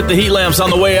forget to hit the heat lamps on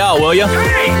the way out, will you?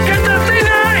 Hey, get that thing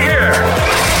out of here!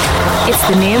 It's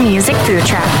the New Music Food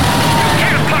Truck.